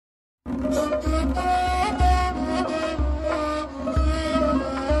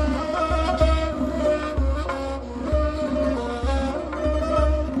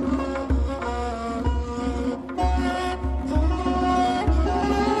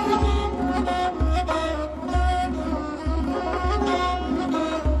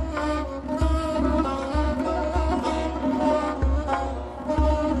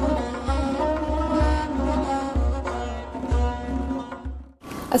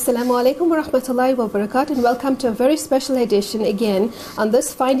Assalamu alaikum wa rahmatullahi wa barakatuh, and welcome to a very special edition again on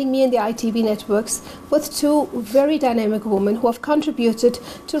this Finding Me in the ITV networks with two very dynamic women who have contributed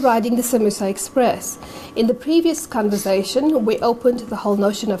to riding the Samosa Express. In the previous conversation, we opened the whole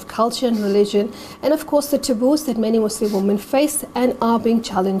notion of culture and religion, and of course the taboos that many Muslim women face and are being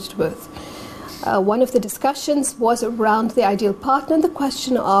challenged with. One of the discussions was around the ideal partner and the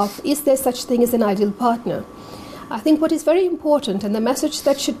question of, is there such thing as an ideal partner? I think what is very important, and the message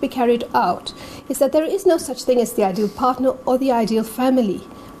that should be carried out, is that there is no such thing as the ideal partner or the ideal family,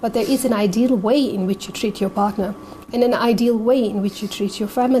 but there is an ideal way in which you treat your partner and an ideal way in which you treat your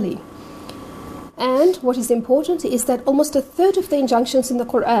family. And what is important is that almost a third of the injunctions in the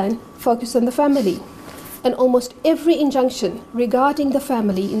Quran focus on the family. And almost every injunction regarding the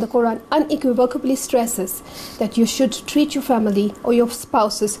family in the Quran unequivocally stresses that you should treat your family or your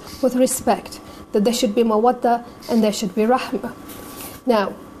spouses with respect, that there should be mawadda and there should be rahmah.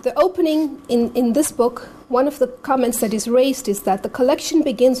 Now, the opening in this book, one of the comments that is raised is that the collection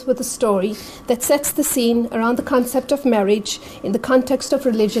begins with a story that sets the scene around the concept of marriage in the context of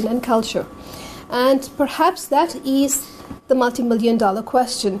religion and culture. And perhaps that is the multi-million-dollar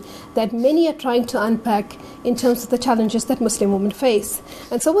question that many are trying to unpack in terms of the challenges that Muslim women face.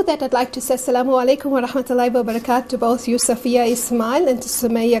 And so with that, I'd like to say Assalamu alaikum wa rahmatullahi wa barakatuh to both you, Safiya Ismail, and to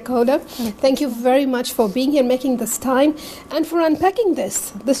Sumaya Kola. Thank you very much for being here, making this time, and for unpacking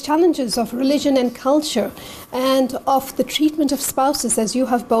these challenges of religion and culture, and of the treatment of spouses, as you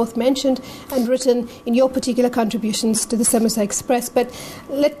have both mentioned and written in your particular contributions to the Samosa Express. But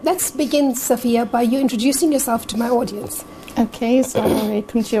let's begin, Safiya, by you introducing yourself to my audience. Okay, assalamu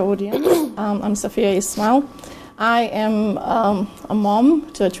alaikum to your audience. I'm Safiya Ismail. I am a mom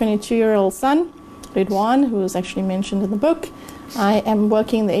to a 22-year-old son, Ridwan, who is actually mentioned in the book. I am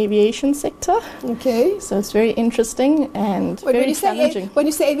working in the aviation sector. Okay. So it's very interesting and very challenging. When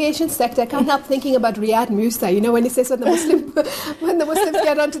you say aviation sector, I can't help thinking about Riyad Musa. You know, when he says when the Muslims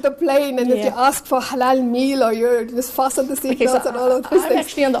get onto the plane and if you ask for halal meal or you're just fasten the seatbelts and all of those things. I'm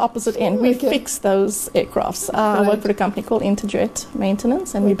actually on the opposite end. We fix those aircrafts. I work for a company called Interjet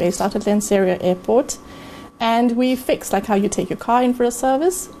Maintenance, and we're based out at Lanseria Airport. And we fix, like how you take your car in for a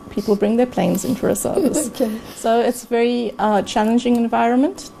service, people bring their planes in for a service. So it's a very challenging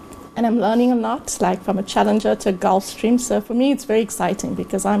environment, and I'm learning a lot, like from a Challenger to a Gulfstream. So for me, it's very exciting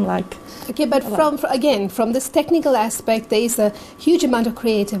because I'm like... Okay, but from this technical aspect, there is a huge amount of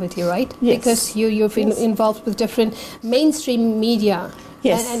creativity, right? Yes. Because you've been involved with different mainstream media.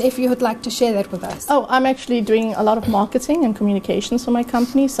 Yes. And if you would like to share that with us. Oh, I'm actually doing a lot of marketing and communications for my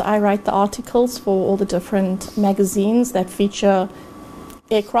company. So I write the articles for all the different magazines that feature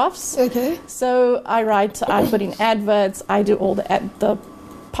aircrafts. Okay. So I put in adverts, I do all the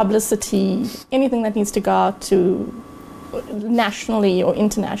publicity, anything that needs to go out to nationally or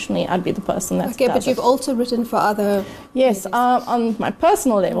internationally, I'd be the person that Okay, but you've also written for other... Yes, on my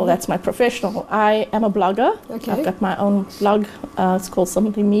personal level, that's my professional. I am a blogger. Okay. I've got my own blog. It's called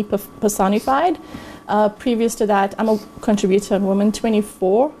Simply Me Personified. Previous to that, I'm a contributor on Women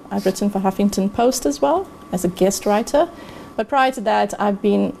 24. I've written for Huffington Post as well as a guest writer. But prior to that, I've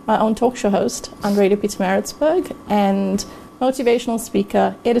been my own talk show host on Radio Pietermaritzburg and motivational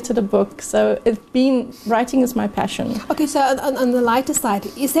speaker, edited a book. So writing is my passion. Okay, so on the lighter side,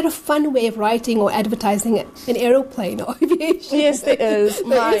 is there a fun way of writing or advertising an aeroplane or aviation? Yes, there is.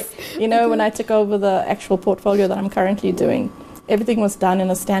 When I took over the actual portfolio that I'm currently doing, everything was done in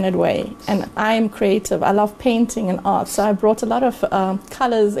a standard way. And I'm creative. I love painting and art. So I brought a lot of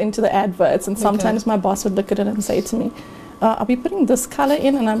colors into the adverts. And sometimes my boss would look at it and say to me, are we putting this color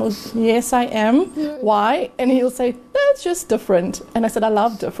in? And I'm like, yes, I am. Why? And he'll say, that's just different. And I said, I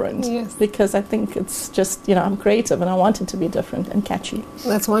love different. Yes. Because I think it's just, I'm creative and I want it to be different and catchy.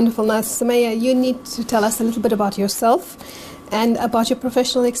 That's wonderful. Now, Sumaya, you need to tell us a little bit about yourself and about your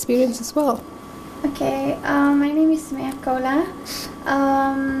professional experience as well. Okay, my name is Sumaya Kola.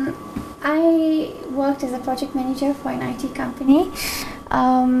 I worked as a project manager for an IT company.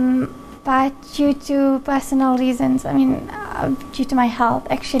 But due to personal reasons, due to my health,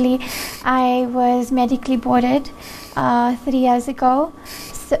 actually, I was medically boarded 3 years ago.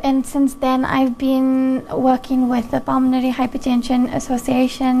 And since then, I've been working with the Pulmonary Hypertension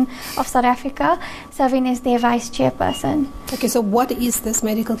Association of South Africa, serving as their vice chairperson. Okay, so what is this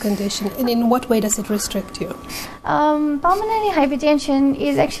medical condition, and in what way does it restrict you? Pulmonary hypertension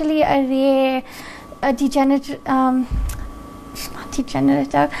is actually a rare degenerative... not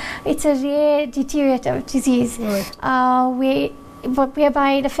degenerative, it's a rare deteriorative disease,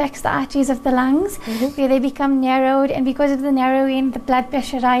 whereby it affects the arteries of the lungs, where they become narrowed, and because of the narrowing, the blood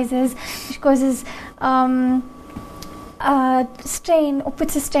pressure rises, which causes strain or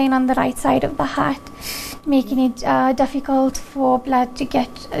puts a strain on the right side of the heart, making it difficult for blood to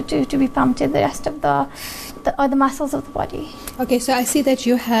get to be pumped to the rest of the muscles of the body. Okay, so I see that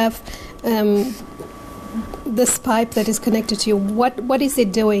you have this pipe that is connected to you. What is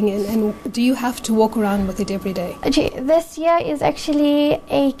it doing, and do you have to walk around with it every day? This here is actually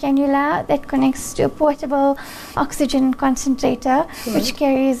a cannula that connects to a portable oxygen concentrator, which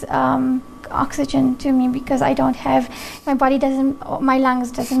carries oxygen to me because I don't have, my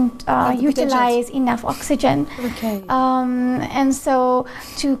lungs doesn't utilize enough oxygen. Okay. And so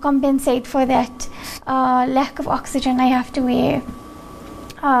to compensate for that lack of oxygen, I have to wear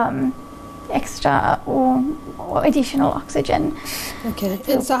extra or additional oxygen. Okay.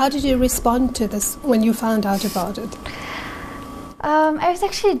 And so how did you respond to this when you found out about it? I was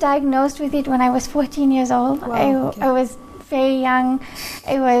actually diagnosed with it when I was 14 years old. Wow, I was very young.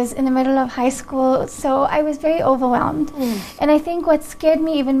 I was in the middle of high school, so I was very overwhelmed. And I think what scared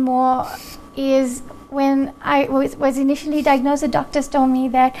me even more is when I was initially diagnosed, the doctors told me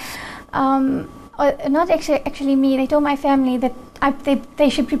that, not actually me, they told my family that they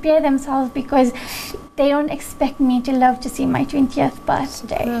should prepare themselves because they don't expect me to live to see my 20th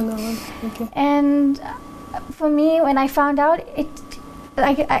birthday. Okay. And for me, when I found out, it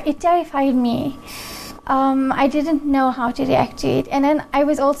terrified me. I didn't know how to react to it. And then I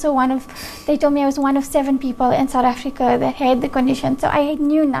was also they told me I was one of 7 people in South Africa that had the condition. So I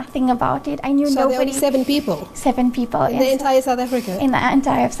knew nothing about it. I knew so nobody. There were 7 people? 7 people. In the entire South Africa? In the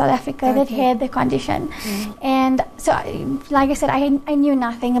entire South Africa that had the condition. And so, like I said, I knew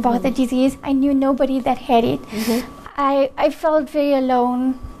nothing about the disease. I knew nobody that had it. I felt very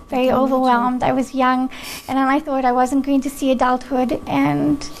alone, very overwhelmed. I was young, and then I thought I wasn't going to see adulthood.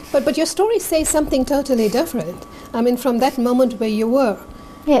 But your story says something totally different. I mean, from that moment where you were,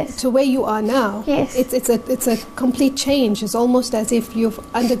 yes, to where you are now, yes, it's a complete change. It's almost as if you've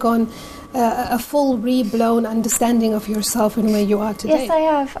undergone a full reblown understanding of yourself and where you are today. Yes, I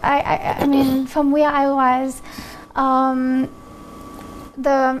have. I mean, from where I was.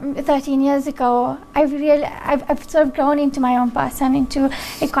 The 13 years ago, I've sort of grown into my own person, into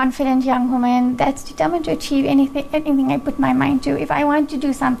a confident young woman that's determined to achieve anything I put my mind to. If I want to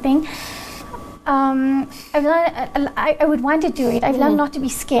do something, I've learned I would want to do it. I've learned not to be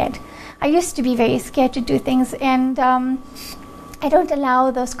scared. I used to be very scared to do things, and I don't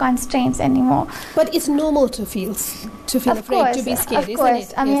allow those constraints anymore. But it's normal to feel afraid, to be scared, isn't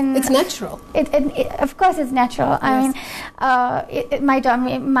it? I mean, it's natural. Of course, it's natural. Yes. I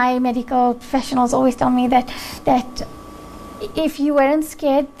mean, my medical professionals always tell me that if you weren't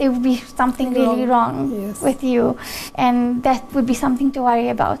scared, there would be something really wrong with you, and that would be something to worry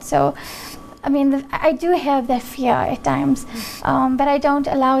about. So, I mean, I do have that fear at times, but I don't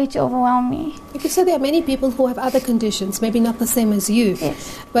allow it to overwhelm me. Okay, so there are many people who have other conditions, maybe not the same as you,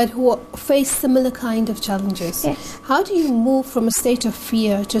 but who face similar kind of challenges. Yes. How do you move from a state of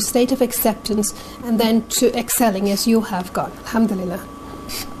fear to a state of acceptance and then to excelling as you have gone? Alhamdulillah.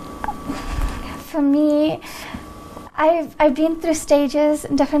 For me, I've been through stages,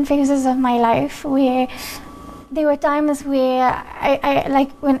 different phases of my life where there were times where I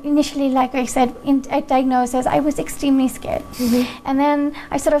like when initially, like I said, at diagnosis, I was extremely scared. And then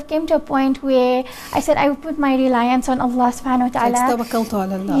I sort of came to a point where I said I would put my reliance on Allah subhanahu wa ta'ala. Tawakkaltu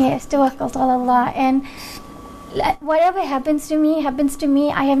ala Allah. Yes, tawakkaltu ala Allah. And whatever happens to me,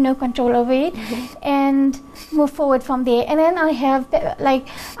 I have no control over it, and move forward from there. And then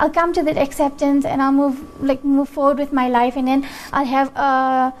I'll come to that acceptance, and I'll move forward with my life, and then I'll have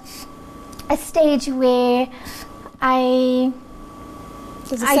a stage where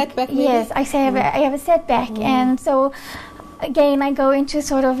There's a setback, maybe? Yes, I have a setback, and so again I go into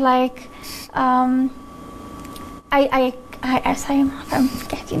sort of like I'm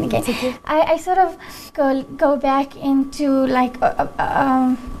getting again. Okay. I sort of go back into like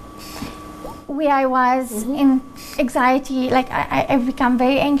where I was in anxiety. Like I become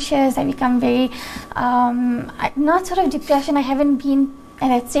very anxious. I become very not sort of depression. I haven't been at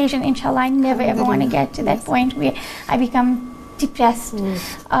that stage, and inshallah I never ever want to get to that point where I become depressed.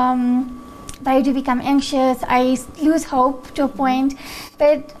 But I do become anxious. I lose hope to a point,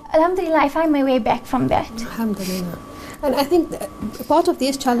 but alhamdulillah I find my way back from that. Alhamdulillah. And I think part of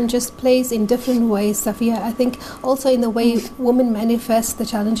these challenges plays in different ways, Safiya. I think also in the way women manifest the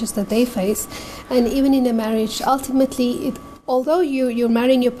challenges that they face, and even in a marriage, ultimately although you're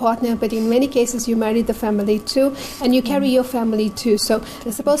marrying your partner, but in many cases you marry the family too, and you carry your family too. So I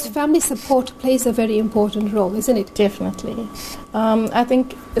suppose family support plays a very important role, isn't it? Definitely. I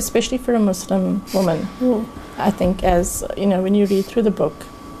think especially for a Muslim woman, I think as, you know, when you read through the book,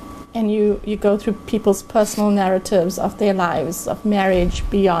 and you go through people's personal narratives of their lives, of marriage,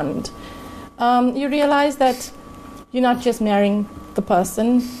 beyond, you realize that you're not just marrying the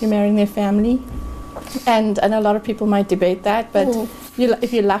person, you're marrying their family. And a lot of people might debate that, but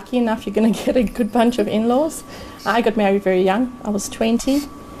if you're lucky enough, you're going to get a good bunch of in-laws. I got married very young. I was 20.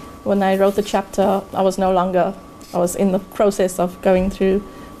 When I wrote the chapter, I was in the process of going through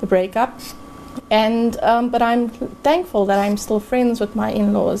the breakup. And but I'm thankful that I'm still friends with my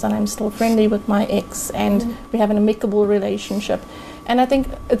in-laws, and I'm still friendly with my ex, and we have an amicable relationship. And I think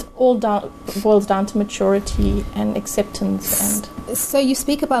it all boils down to maturity and acceptance. And so you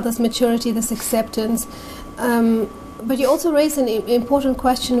speak about this maturity, this acceptance, but you also raise an important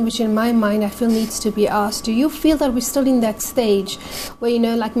question, which in my mind I feel needs to be asked. Do you feel that we're still in that stage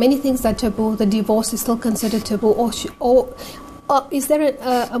where, like many things that taboo, the divorce is still considered taboo, or is there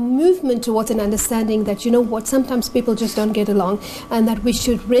a movement towards an understanding that, sometimes people just don't get along, and that we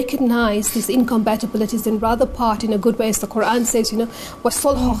should recognize these incompatibilities and rather part in a good way, as the Quran says,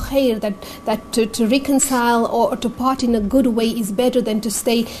 وَصُلْحُ خَيْرٌ, that to reconcile or to part in a good way is better than to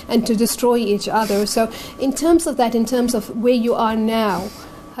stay and to destroy each other. So in terms of that, in terms of where you are now,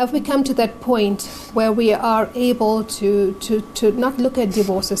 have we come to that point where we are able to not look at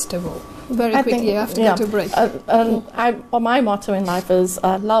divorce as taboo? Very quickly, I have to go to break. My motto in life is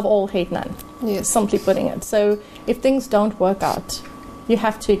love all, hate none. Yes. Simply putting it. So if things don't work out, you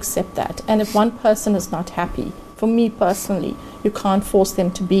have to accept that. And if one person is not happy, for me personally, you can't force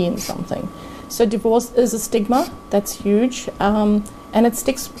them to be in something. So divorce is a stigma that's huge, and it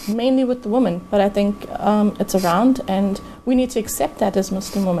sticks mainly with the woman. But I think it's around, and we need to accept that as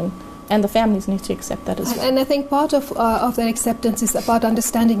Muslim women. And the families need to accept that as well. And I think part of that acceptance is about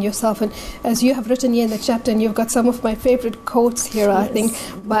understanding yourself. And as you have written here in the chapter, and you've got some of my favorite quotes here, yes, I think,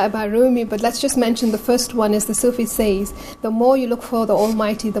 by Rumi. But let's just mention the first one, as the Sufi says, the more you look for the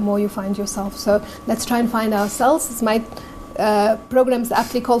Almighty, the more you find yourself. So let's try and find ourselves. It's my program's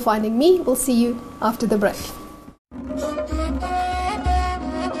aptly called Finding Me. We'll see you after the break.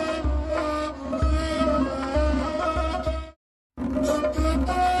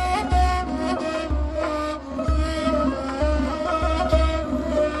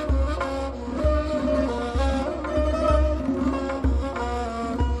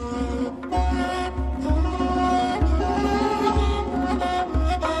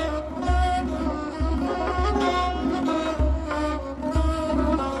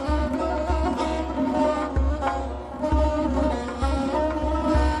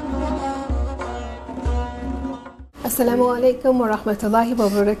 Assalamu alaikum wa rahmatullahi wa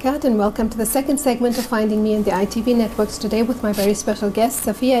barakatuh, and welcome to the second segment of Finding Me in the ITV networks today with my very special guests,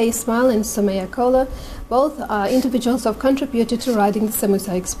 Quraysha Ismail and Sumaya Kola. Both are individuals who have contributed to riding the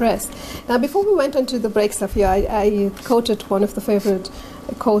Samusa Express. Now, before we went on to the break, Safiya, I quoted one of the favorite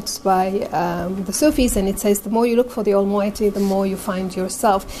quotes by the Sufis, and it says, the more you look for the Almighty, the more you find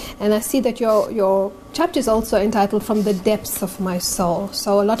yourself. And I see that your chapter is also entitled From the Depths of My Soul.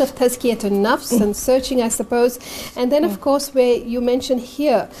 So a lot of tazkiyat and nafs and searching, I suppose. And then, of course, where you mention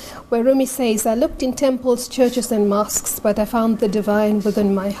here, where Rumi says, I looked in temples, churches and mosques, but I found the divine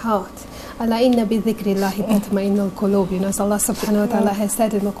within my heart. Ala inna bi dhikrillahi tatma'innul qulub, as Allah subhanahu wa ta'ala has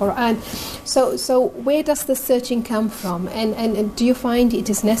said in the Quran. So where does the searching come from? And do you find it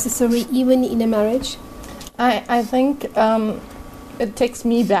is necessary even in a marriage? I think it takes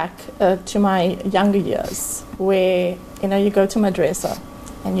me back to my younger years, where you go to madrasa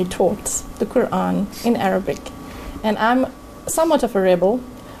and you taught the Quran in Arabic. And I'm somewhat of a rebel.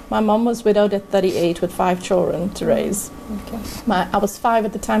 My mom was widowed at 38 with 5 children to raise. Okay. I was 5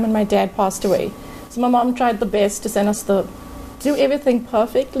 at the time when my dad passed away. So my mom tried the best to send us to do everything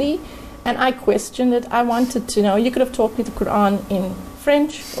perfectly, and I questioned it. I wanted to know, you could have taught me the Quran in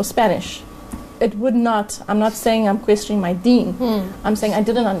French or Spanish. It would not. I'm not saying I'm questioning my deen. I'm saying I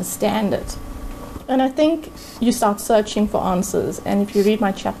didn't understand it. And I think you start searching for answers, and if you read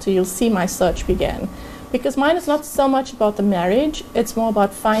my chapter, you'll see my search began. Because mine is not so much about the marriage, it's more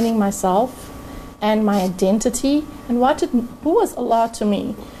about finding myself and my identity, and who was Allah to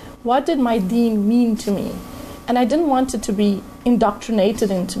me? What did my deen mean to me? And I didn't want it to be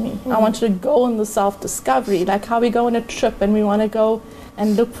indoctrinated into me. I wanted to go on the self-discovery, like how we go on a trip and we want to go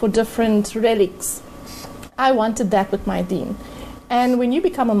and look for different relics. I wanted that with my deen. And when you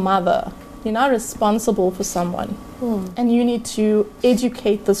become a mother, you're now responsible for someone, and you need to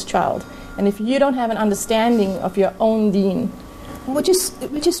educate this child. And if you don't have an understanding of your own deen, Which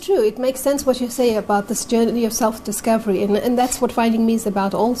is true. It makes sense what you say about this journey of self-discovery, and that's what Finding Me is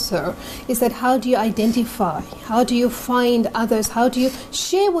about also, is that how do you identify? How do you find others? How do you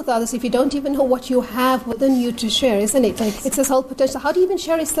share with others if you don't even know what you have within you to share, isn't it? It's this whole potential. How do you even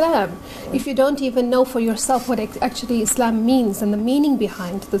share Islam if you don't even know for yourself what actually Islam means and the meaning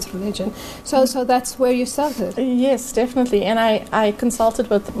behind this religion? So that's where you started. Yes, definitely. And I consulted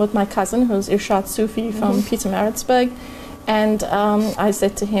with my cousin, who's Irshad Sufi from Pietermaritzburg. And I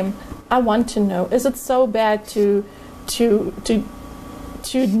said to him, I want to know, is it so bad to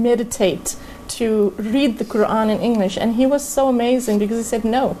meditate, to read the Quran in English? And he was so amazing because he said,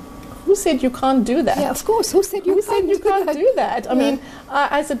 no. Who said you can't do that? Yeah, of course. Who said you can't do that? I mean,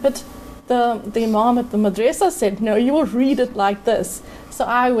 I said, but the imam at the madrasa said, no, you will read it like this. So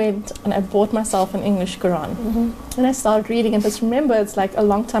I went and I bought myself an English Quran. And I started reading it. Just remember, it's like a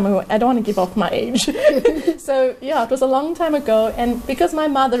long time ago. I don't want to give off my age. So, yeah, it was a long time ago. And because my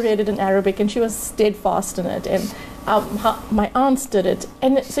mother read it in Arabic and she was steadfast in it, and my aunts did it.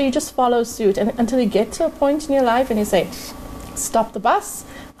 And so you just follow suit until you get to a point in your life and you say, stop the bus.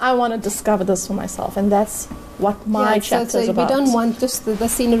 I want to discover this for myself. And that's what my chapter is about. You don't want just the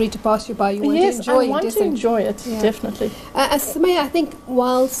scenery to pass you by. You want to enjoy it. Yes, I want to enjoy it, definitely. Sumaya, I think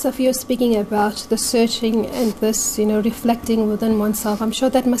while Safiya was speaking about the searching and this, reflecting within oneself, I'm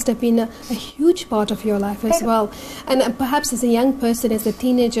sure that must have been a huge part of your life as well. And perhaps as a young person, as a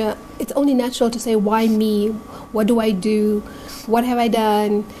teenager, it's only natural to say, why me? What do I do? What have I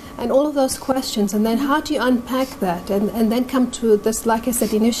done? And all of those questions, and then how do you unpack that and then come to this, like I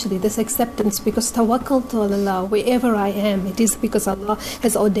said initially, this acceptance, because tawakkal to Allah, wherever I am, it is because Allah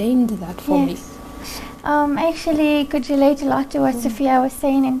has ordained that for me. I actually could relate a lot to what Safiya was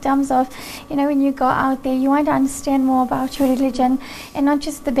saying in terms of, when you go out there, you want to understand more about your religion and not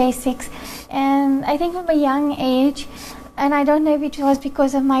just the basics. And I think from a young age, and I don't know if it was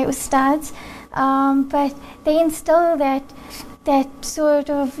because of my ustads, but they instill that sort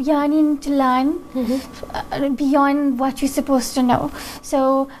of yearning to learn beyond what you're supposed to know.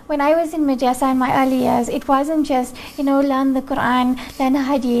 So when I was in madrasa in my early years, it wasn't just, learn the Quran, learn a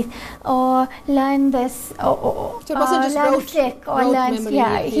hadith, or learn this, or learn fiqh, or learn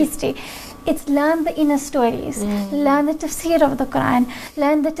history. It's learn the inner stories, learn the tafsir of the Quran,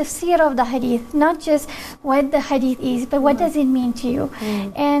 learn the tafsir of the hadith, not just what the hadith is, but what does it mean to you.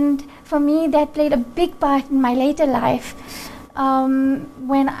 And for me, that played a big part in my later life.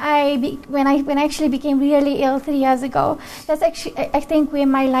 When I actually became really ill 3 years ago, that's actually, I think, where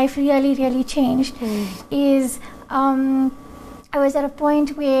my life really changed. Is I was at a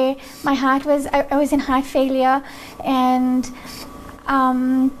point where my heart was, I was in heart failure, and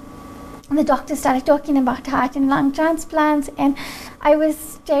the doctor started talking about heart and lung transplants, and I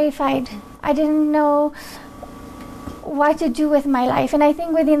was terrified. I didn't know what to do with my life. And I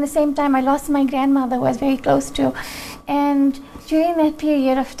think within the same time, I lost my grandmother, who I was very close to. And during that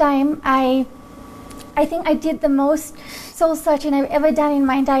period of time, I think I did the most soul searching I've ever done in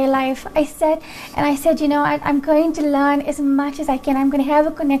my entire life. I sat and I said, I'm going to learn as much as I can. I'm going to have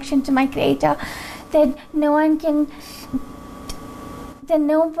a connection to my Creator that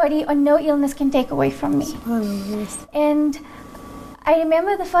nobody or no illness can take away from me. And I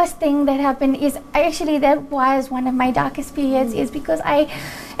remember the first thing that happened is that was one of my darkest periods, is because I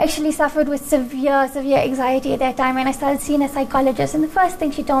actually suffered with severe anxiety at that time, and I started seeing a psychologist. And the first thing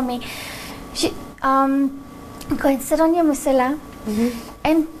she told me, go and sit on your musalla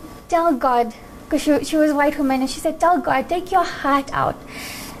and tell God, because she was a white woman, and she said, tell God, take your heart out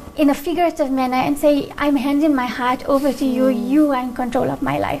in a figurative manner and say, I'm handing my heart over to you. You are in control of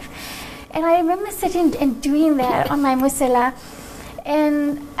my life. And I remember sitting and doing that on my musalla.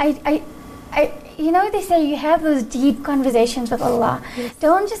 And they say you have those deep conversations with Allah. Yes.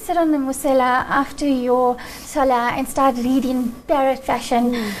 Don't just sit on the musalla after your salah and start reading parrot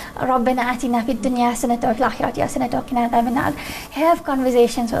fashion. Rabbana atina fid dunya hasanatan wa fil akhirati hasanatan wa qina adhaban nar. Have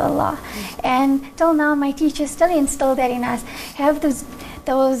conversations with Allah. And till now, my teachers still instill that in us. Have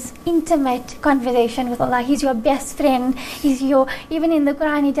those intimate conversations with Allah. He's your best friend. Even in the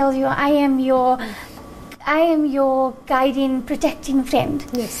Quran, He tells you, I am your guiding, protecting friend.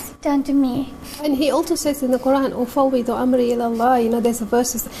 Yes. Turn to me. And he also says in the Quran, "Ufawwidu amri ila Allah." There's a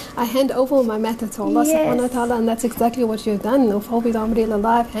verse, I hand over my matter to Allah subhanahu wa ta'ala, and that's exactly what you've done. "Ufawwidu amri ila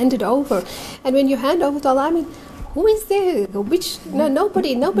Allah," I've handed over. And when you hand over to Allah, who is there?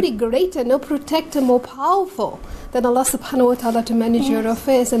 Nobody greater, no protector more powerful than Allah subhanahu wa ta'ala to manage your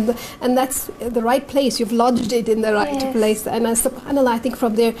affairs, and that's the right place. You've lodged it in the right place, and subhanallah, I think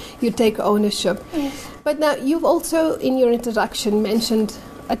from there you take ownership. Yes. But now you've also in your introduction mentioned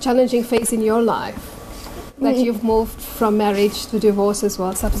a challenging phase in your life. that you've moved from marriage to divorce as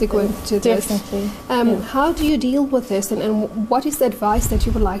well, subsequent to this. Definitely. How do you deal with this, and what is the advice that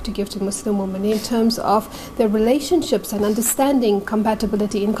you would like to give to Muslim women in terms of their relationships and understanding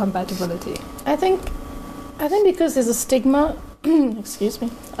compatibility, incompatibility? I think because there's a stigma, excuse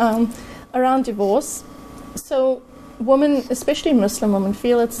me, around divorce, so women, especially Muslim women,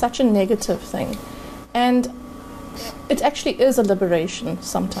 feel it's such a negative thing. And it actually is a liberation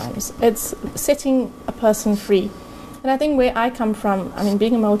sometimes. It's setting a person free. And I think where I come from, I mean,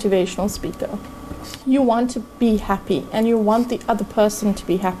 being a motivational speaker, you want to be happy and you want the other person to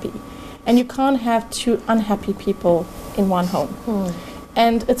be happy. And you can't have two unhappy people in one home.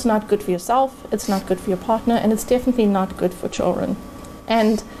 And it's not good for yourself, it's not good for your partner, and it's definitely not good for children.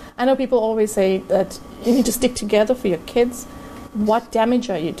 And I know people always say that you need to stick together for your kids. What damage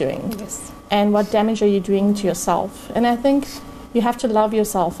are you doing? Yes. And what damage are you doing to yourself? And I think you have to love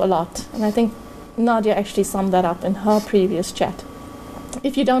yourself a lot. And I think Nadia actually summed that up in her previous chat.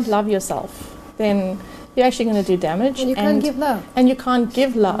 If you don't love yourself, then you're actually going to do damage. And you can't give love. And you can't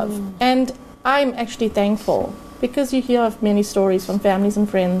give love. And I'm actually thankful, because you hear of many stories from families and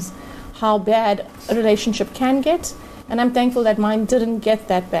friends how bad a relationship can get. And I'm thankful that mine didn't get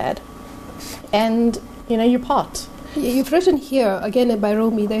that bad. And, you part. You've written here, again by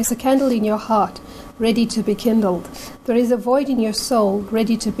Rumi, there is a candle in your heart ready to be kindled. There is a void in your soul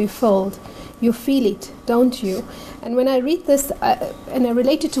ready to be filled. You feel it, don't you? And when I read this, and I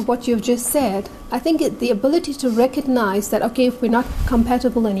relate it to what you've just said, I think the ability to recognize that, okay, if we're not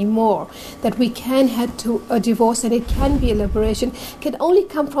compatible anymore, that we can head to a divorce and it can be a liberation, can only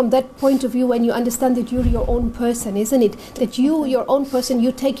come from that point of view when you understand that you're your own person, isn't it? That your own person,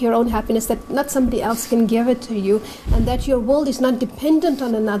 you take your own happiness, that not somebody else can give it to you, and that your world is not dependent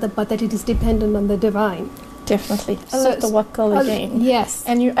on another, but that it is dependent on the divine. Definitely. So the wakkal again. Yes.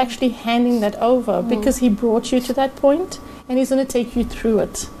 And you're actually handing that over because he brought you to that point and he's going to take you through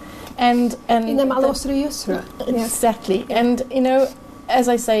it. And Innama al-usri yusra. Exactly. And, as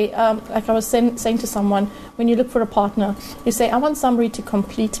I say, like I was saying to someone, when you look for a partner, you say, I want somebody to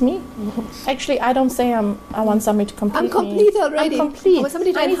complete me. Actually, I don't say I want somebody to complete me. I'm complete already. I'm complete. I want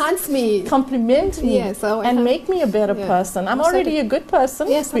somebody to enhance me. Compliment me. Yes, and make me a better person. I'm already a good person.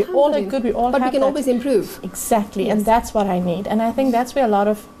 Yes, we all are good. We all but have we can that. always improve. Exactly. Yes. And that's what I need. And I think that's where a lot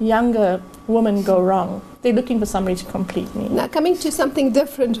of younger women go wrong. They're looking for somebody to complete me. Now, coming to something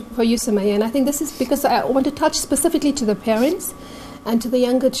different for you, Sumaya, and I think this is because I want to touch specifically to the parents and to the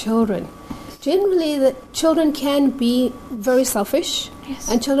younger children. Generally, the children can be very selfish, Yes.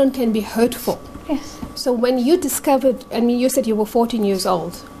 and children can be hurtful. Yes. So when you discovered, you said you were 14 years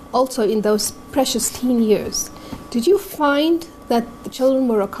old, also in those precious teen years, did you find that the children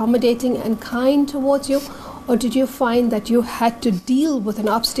were accommodating and kind towards you? Or did you find that you had to deal with an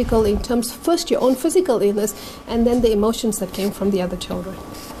obstacle in terms, first your own physical illness, and then the emotions that came from the other children?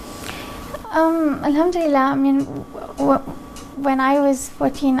 Alhamdulillah, when I was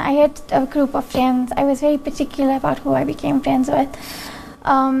 14, I had a group of friends. I was very particular about who I became friends with.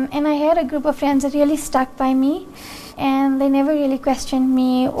 And I had a group of friends that really stuck by me. And they never really questioned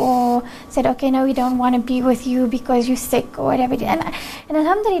me or said, okay, no, we don't want to be with you because you're sick or whatever. And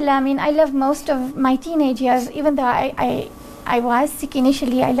alhamdulillah, I loved most of my teenage years, even though I was sick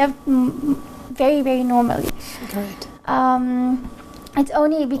initially, I lived very, very normally. Great. It's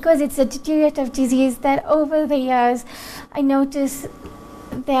only because it's a degenerative disease that over the years I noticed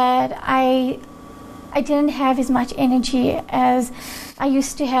that I didn't have as much energy as I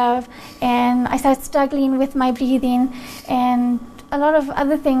used to have, and I started struggling with my breathing and a lot of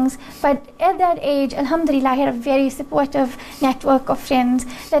other things. But at that age, alhamdulillah, I had a very supportive network of friends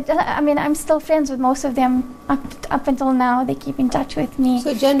that, I'm still friends with most of them up until now. They keep in touch with me.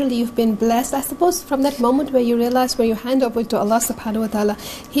 So generally you've been blessed, I suppose, from that moment where you realize, when you hand over to Allah subhanahu wa ta'ala,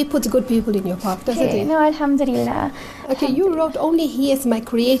 He puts good people in your path, doesn't He? No, alhamdulillah. Okay, you wrote, only He is my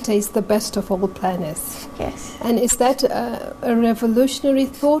creator is the best of all planners. Yes. And is that a revolutionary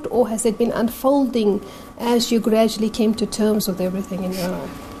thought, or has it been unfolding as you gradually came to terms with everything in your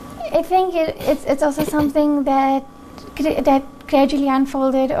life? I think it's also something that gradually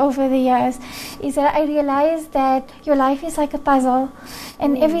unfolded over the years, is that I realized that your life is like a puzzle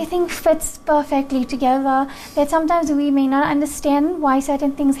and everything fits perfectly together, that sometimes we may not understand why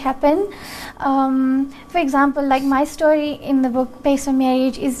certain things happen. For example, like my story in the book based on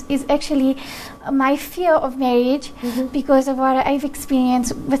marriage is actually my fear of marriage because of what I've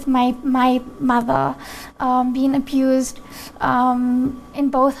experienced with my mother, being abused in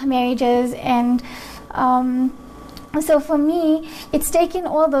both marriages, and so for me, it's taken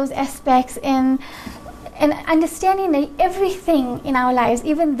all those aspects and understanding that everything in our lives,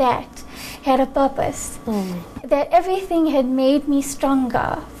 even that, had a purpose. That everything had made me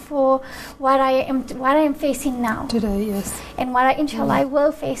stronger for what I am facing now Today, yes. and what inshallah I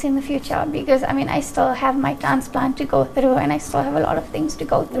will face in the future, because I still have my transplant to go through and I still have a lot of things to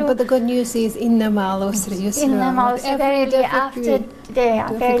go through. But the good news is inna ma'al usri yusra. Verily after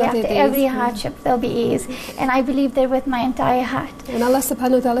every hardship there'll be ease, and I believe that with my entire heart. And Allah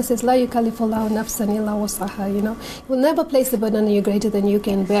subhanahu wa ta'ala says, La yukallifullahu nafsan illa wusaha, He will never place the burden on you greater than you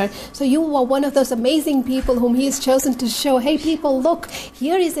can bear. So you are one of those amazing people whom He has chosen to show, hey people, look,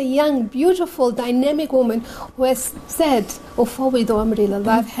 here is a young, beautiful, dynamic woman who has said, Ufawidu amri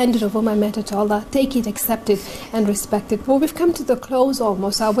ilallah, I've handed over my matter to Allah, take it, accept it, and respect it. Well, we've come to the close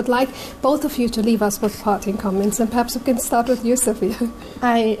almost. I would like both of you to leave us with parting comments, and perhaps we can start with you, Sophia.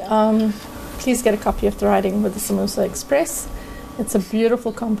 Please get a copy of The Writing with the Samosa Express. It's a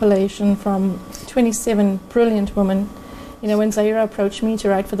beautiful compilation from 27 brilliant women. When Zahira approached me to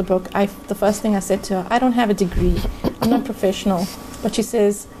write for the book, the first thing I said to her, I don't have a degree, I'm not professional, but she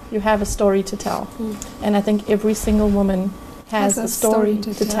says, you have a story to tell. And I think every single woman has a story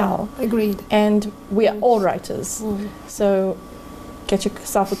to tell. Agreed. And we are all writers. So get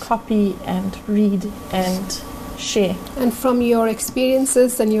yourself a copy and read and share. And from your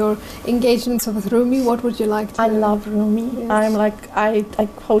experiences and your engagements with Rumi, what would you like to I love Rumi. Yes. I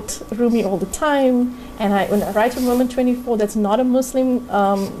quote Rumi all the time. And when I write on Women 24, that's not a Muslim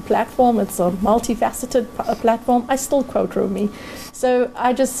platform, it's a multifaceted platform, I still quote Rumi. So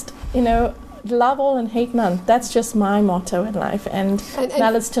I just, love all and hate none. That's just my motto in life. And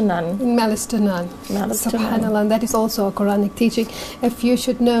malice to none. Malice to none. Malice to Subhanallah. none. And that is also a Quranic teaching. If you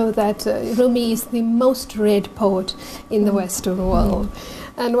should know that Rumi is the most read poet in the Western world.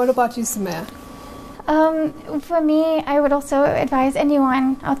 And what about you, Samir? For me, I would also advise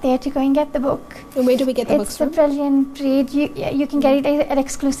anyone out there to go and get the book. And where do we get the books from? It's a brilliant read. You can get it at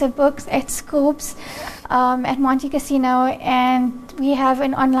Exclusive Books, at Scoops, at Monte Casino, and we have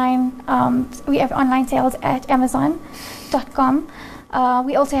online sales at Amazon.com.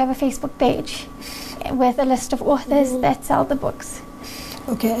 We also have a Facebook page with a list of authors that sell the books.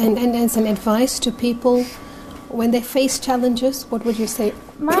 Okay, and as an advice to people when they face challenges, what would you say?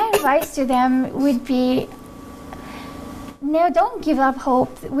 My advice to them would be, no, don't give up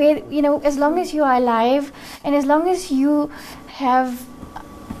hope. As long as you are alive, and as long as you have,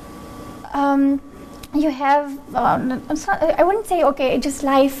 I wouldn't say just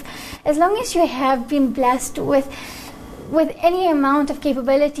life. As long as you have been blessed with any amount of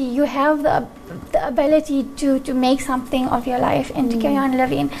capability, you have the ability to make something of your life and to carry on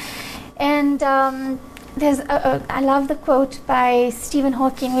living. And I love the quote by Stephen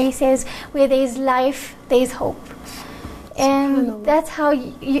Hawking where he says, where there's life, there's hope. And that's how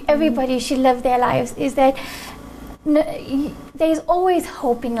everybody should live their lives, is that there's always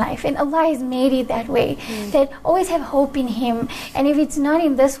hope in life, and Allah has made it that way, that always have hope in Him, and if it's not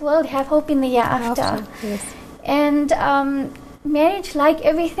in this world, have hope in the year after. Yes. And marriage, like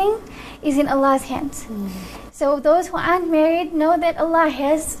everything, is in Allah's hands. So those who aren't married, know that Allah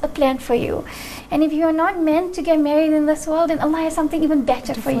has a plan for you. And if you are not meant to get married in this world, then Allah has something even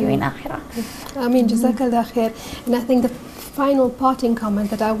better for you in Akhirah. Ameen, Jazakallah khair. And I think the final parting comment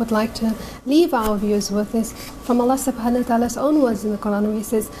that I would like to leave our viewers with is from Allah subhanahu wa ta'ala's own words in the Quran, where He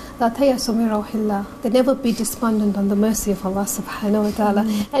says, La tayasu min rawhillah. They never be despondent on the mercy of Allah subhanahu wa ta'ala.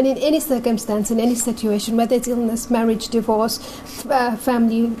 And in any circumstance, in any situation, whether it's illness, marriage, divorce,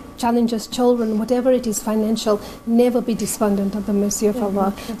 family challenges, children, whatever it is, financial, never be despondent on the mercy of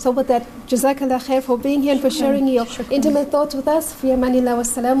Allah. So with that, Jazakallah khair for being here and for sharing your intimate thoughts with us. Fi amanillah,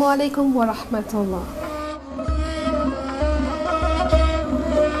 wassalamu alaikum wa rahmatullah.